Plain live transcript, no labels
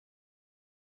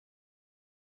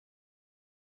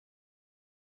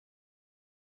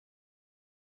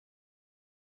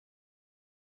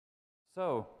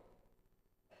So,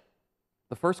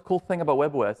 the first cool thing about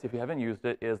webOS, if you haven't used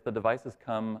it, is the devices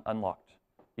come unlocked.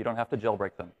 You don't have to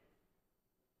jailbreak them.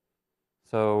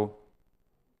 So,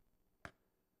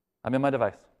 I'm in my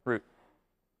device, root.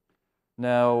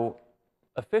 Now,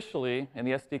 officially, in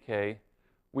the SDK,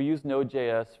 we use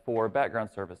NodeJS for background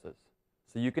services.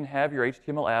 So you can have your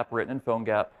HTML app written in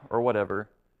PhoneGap or whatever,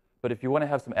 but if you want to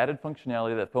have some added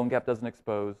functionality that PhoneGap doesn't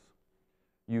expose,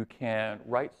 you can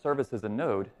write services in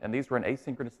Node, and these run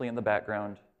asynchronously in the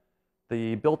background.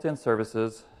 The built-in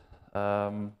services,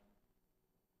 let's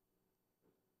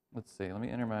see, let me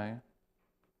enter my,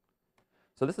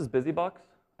 so this is BusyBox.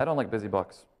 I don't like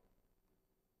BusyBox.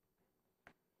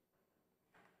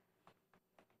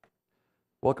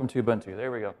 Welcome to Ubuntu.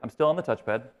 There we go. I'm still on the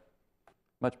touchpad.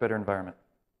 Much better environment.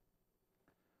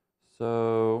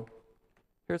 So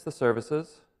here's the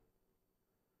services.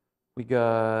 We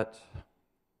got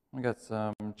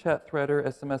some chat threader,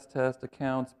 SMS test,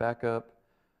 accounts, backup,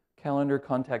 calendar,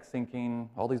 contact syncing,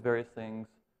 all these various things.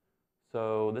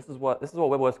 So this is what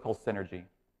webOS calls synergy.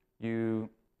 You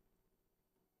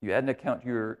add an account to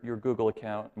your Google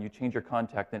account, and you change your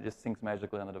contact, and it just syncs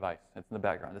magically on the device. It's in the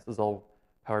background. This is all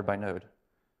powered by Node.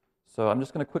 So I'm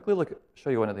just going to quickly show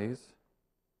you one of these.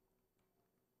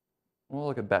 We'll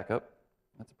look at backup.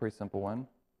 That's a pretty simple one.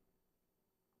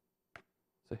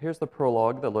 So here's the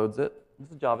prologue that loads it.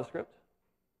 This is JavaScript.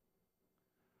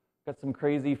 Got some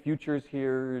crazy futures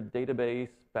here, database,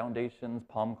 foundations,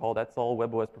 POM call. That's all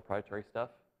webOS proprietary stuff.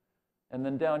 And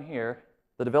then down here,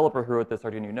 the developer who wrote this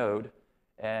already knew Node,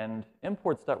 and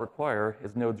imports.require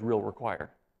is Node's real require.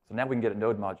 So now we can get at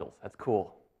Node modules. That's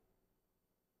cool.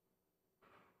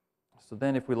 So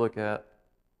then if we look at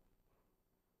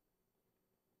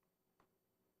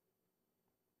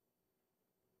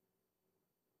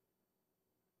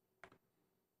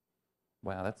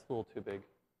wow, that's a little too big.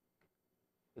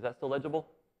 Is that still legible?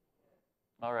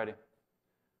 Alrighty.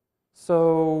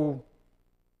 So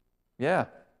yeah,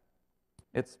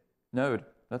 it's Node.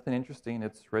 Nothing interesting.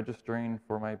 It's registering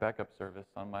for my backup service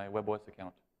on my webOS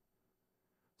account.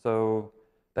 So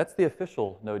that's the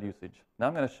official Node usage. Now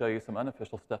I'm going to show you some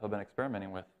unofficial stuff I've been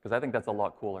experimenting with, because I think that's a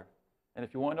lot cooler. And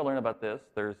if you want to learn about this,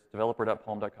 there's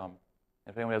developer.palm.com.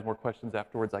 If anyone has more questions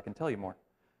afterwards, I can tell you more.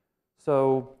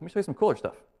 So let me show you some cooler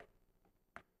stuff.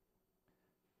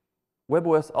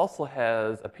 webOS also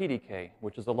has a PDK,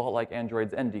 which is a lot like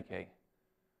Android's NDK.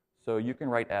 So you can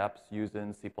write apps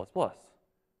using C++.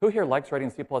 Who here likes writing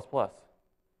C++? We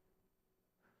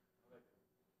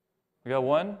got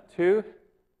 1, 2.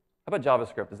 How about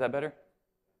JavaScript? Is that better?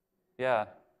 Yeah.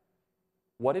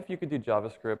 What if you could do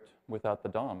JavaScript without the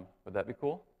DOM? Would that be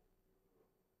cool?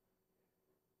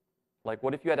 Like,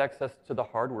 what if you had access to the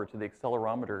hardware, to the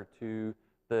accelerometer, to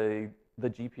the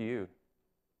GPU?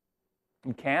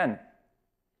 You can.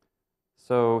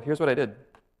 So here's what I did.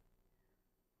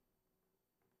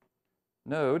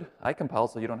 Node, I compile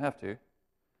so you don't have to.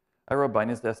 I wrote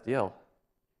binaries to SDL.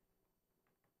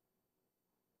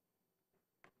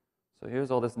 So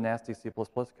here's all this nasty C++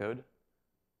 code.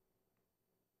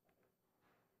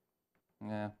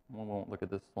 Yeah, we won't look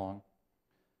at this long.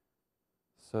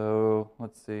 So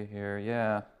let's see here.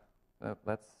 Yeah,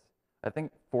 that's, I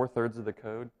think 4/3 of the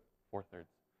code, 4/3,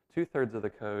 2/3 of the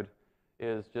code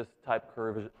is just type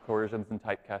coercions and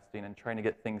typecasting and trying to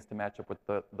get things to match up with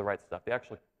the right stuff. The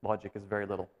actual logic is very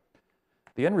little.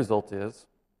 The end result is,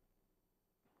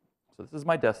 so this is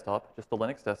my desktop, just a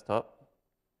Linux desktop.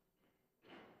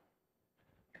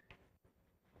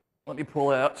 Let me pull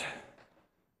out,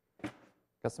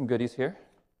 got some goodies here.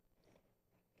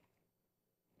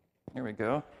 Here we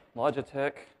go,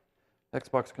 Logitech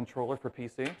Xbox controller for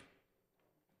PC,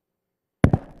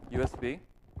 USB.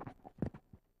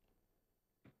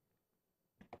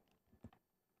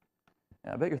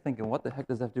 I bet you're thinking, what the heck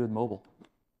does that have to do with mobile?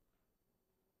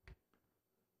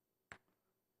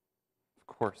 Of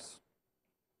course.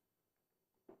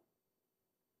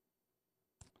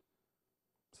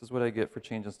 This is what I get for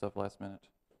changing stuff last minute.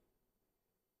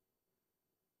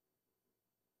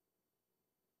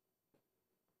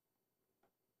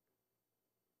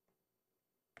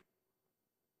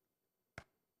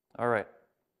 All right.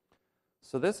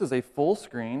 So this is a full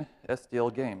screen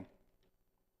SDL game.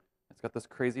 It's got this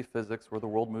crazy physics where the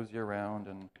world moves you around,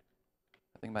 and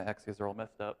I think my axes are all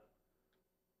messed up.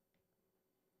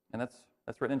 And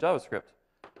that's written in JavaScript.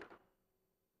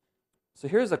 So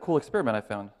here's a cool experiment I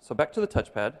found. So back to the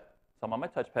touchpad. So I'm on my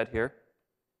touchpad here.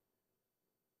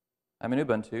 I'm in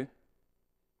Ubuntu.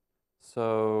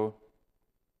 So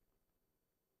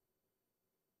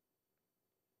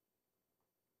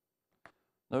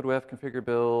NodeWef, configure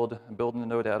build, I'm building the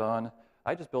Node add-on.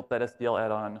 I just built that SDL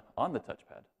add-on on the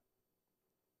touchpad.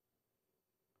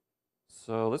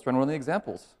 So let's run one of the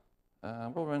examples.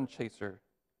 We'll run Chaser.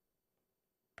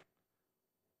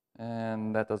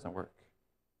 And that doesn't work.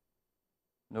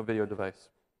 No video device.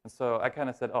 And so I kind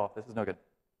of said, oh, this is no good.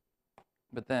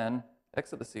 But then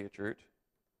exit the ch root.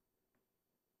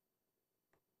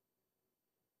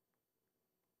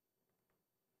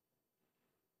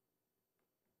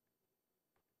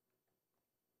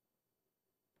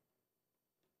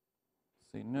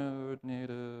 See, node,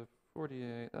 native,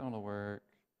 48, that'll work.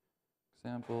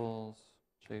 Examples,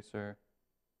 Chaser.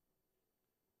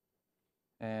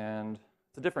 And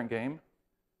it's a different game,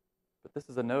 but this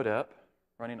is a Node app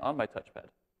running on my touchpad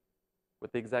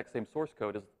with the exact same source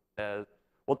code as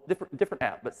well, different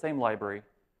app, but same library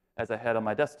as I had on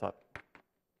my desktop.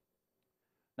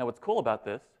 Now what's cool about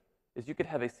this is you could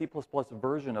have a C++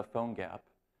 version of PhoneGap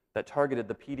that targeted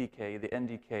the PDK, the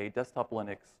NDK, desktop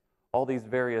Linux, all these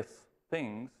various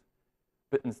things,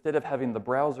 but instead of having the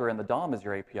browser and the DOM as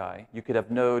your API, you could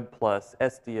have Node plus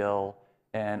SDL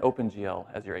and OpenGL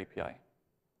as your API.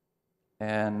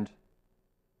 And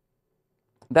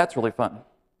that's really fun.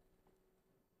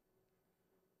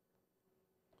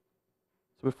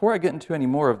 So before I get into any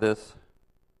more of this,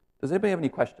 does anybody have any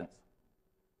questions?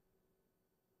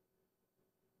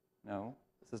 No?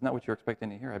 This is not what you're expecting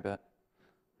to hear, I bet.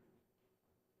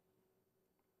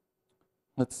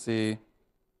 Let's see.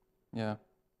 Yeah.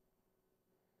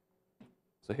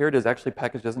 So here it is, actually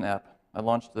packaged as an app. I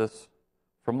launched this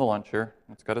from the launcher.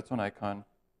 It's got its own icon.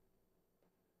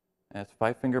 And it's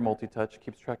 5-finger multi-touch,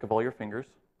 keeps track of all your fingers.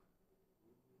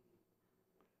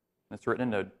 And it's written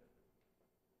in Node.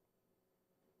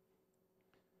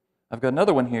 I've got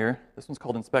another one here. This one's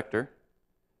called Inspector.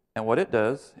 And what it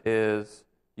does is,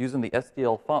 using the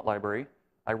SDL font library,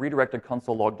 I redirect a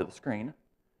console log to the screen.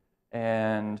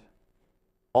 And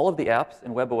all of the apps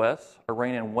in webOS are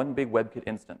running in one big WebKit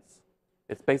instance.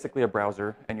 It's basically a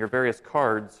browser, and your various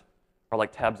cards are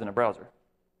like tabs in a browser.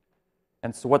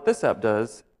 And so what this app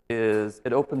does is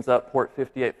it opens up port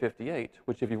 5858,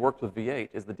 which if you've worked with V8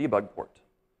 is the debug port.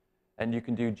 And you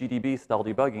can do GDB-style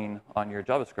debugging on your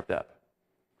JavaScript app.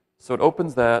 So it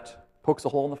opens that, pokes a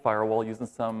hole in the firewall using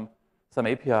some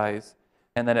APIs,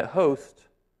 and then it hosts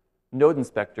Node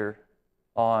Inspector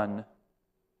on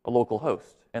a local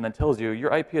host, and then tells you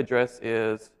your IP address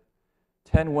is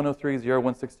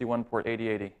 10.103.0.161 port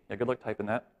 8080. Yeah, good luck typing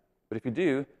that. But if you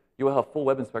do, you will have full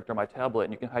Web Inspector on my tablet,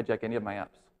 and you can hijack any of my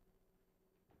apps.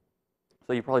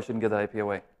 So you probably shouldn't give that IP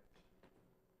away.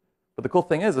 But the cool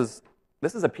thing is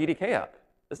this is a PDK app.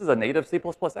 This is a native C++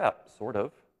 app, sort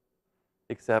of,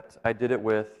 except I did it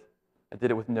with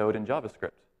Node and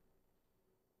JavaScript.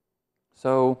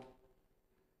 So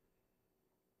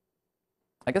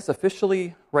I guess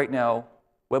officially right now,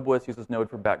 webOS uses Node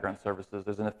for background services.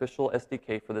 There's an official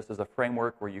SDK for this as a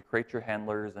framework where you create your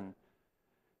handlers, and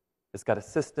it's got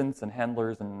assistants and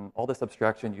handlers and all this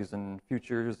abstraction using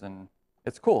futures, and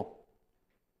it's cool.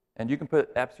 And you can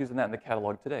put apps using that in the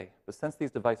catalog today. But since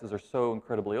these devices are so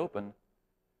incredibly open,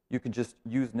 you can just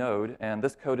use Node, and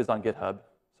this code is on GitHub.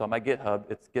 So on my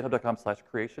GitHub, it's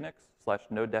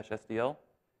github.com/creationix/node-sdl,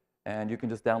 and you can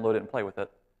just download it and play with it.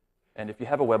 And if you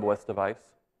have a webOS device,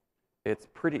 it's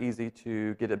pretty easy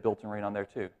to get it built and running on there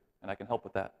too, and I can help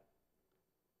with that.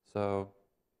 So,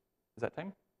 is that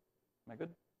time? Am I good?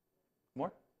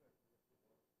 More?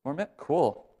 More minute?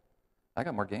 Cool. I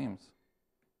got more games.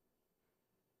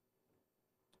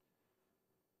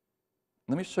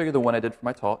 Let me show you the one I did for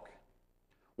my talk.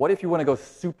 What if you want to go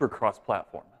super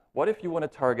cross-platform? What if you want to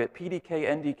target PDK,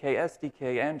 NDK,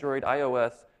 SDK, Android,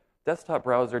 iOS, desktop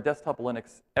browser, desktop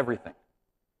Linux, everything?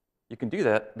 You can do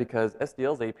that because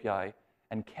SDL's API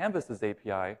and Canvas's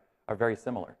API are very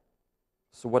similar.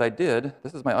 So what I did,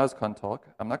 this is my OSCON talk.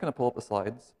 I'm not going to pull up the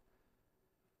slides,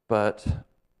 but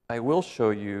I will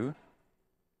show you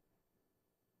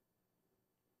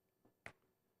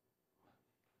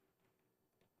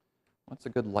what's a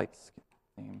good light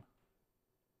theme.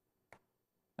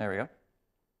 There we go.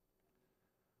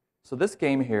 So this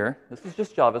game here, this is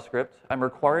just JavaScript. I'm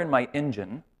requiring my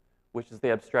engine, which is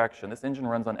the abstraction. This engine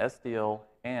runs on SDL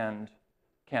and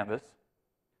Canvas.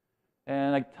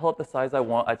 And I tell it the size I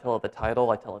want. I tell it the title.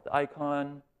 I tell it the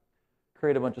icon.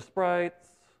 Create a bunch of sprites.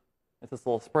 It's this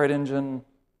little sprite engine.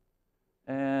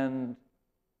 And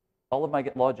all of my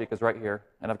logic is right here.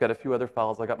 And I've got a few other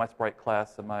files. I got my sprite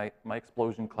class and my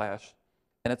explosion class.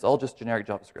 And it's all just generic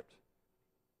JavaScript.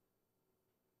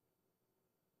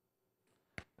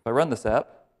 If I run this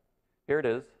app, here it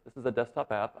is. This is a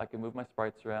desktop app. I can move my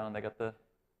sprites around. I got this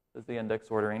is the index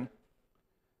ordering.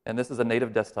 And this is a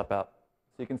native desktop app.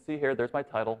 So you can see here, there's my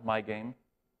title, My Game.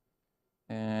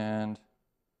 And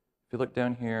if you look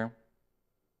down here,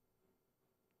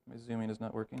 My zooming is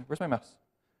not working. Where's my mouse?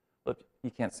 Look,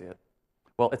 you can't see it.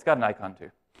 Well, it's got an icon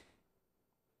too.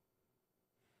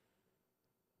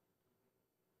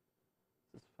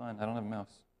 This is fun. I don't have a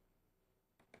mouse.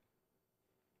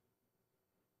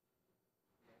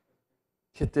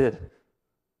 It did.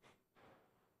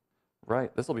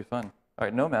 Right, this will be fun. All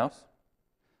right, no mouse.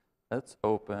 Let's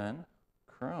open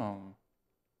Chrome.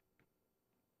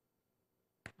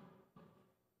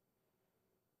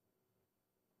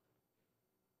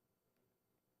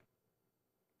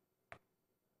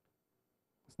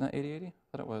 It's not 8080? I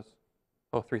thought it was.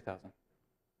 Oh, 3000.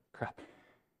 Crap.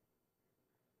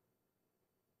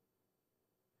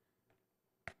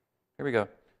 Here we go.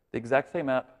 The exact same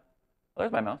app. Oh,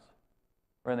 there's my mouse.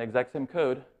 Running the exact same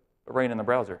code, but running in the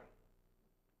browser.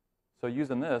 So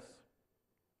using this,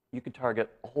 you could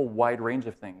target a whole wide range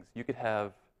of things. You could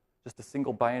have just a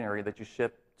single binary that you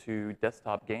ship to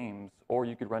desktop games, or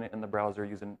you could run it in the browser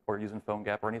using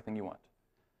PhoneGap or anything you want.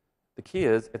 The key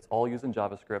is it's all using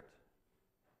JavaScript,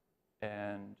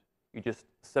 and you just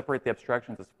separate the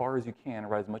abstractions as far as you can,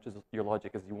 write as much of your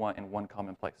logic as you want in one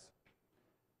common place.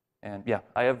 And yeah,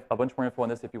 I have a bunch more info on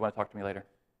this if you want to talk to me later.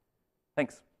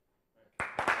 Thanks.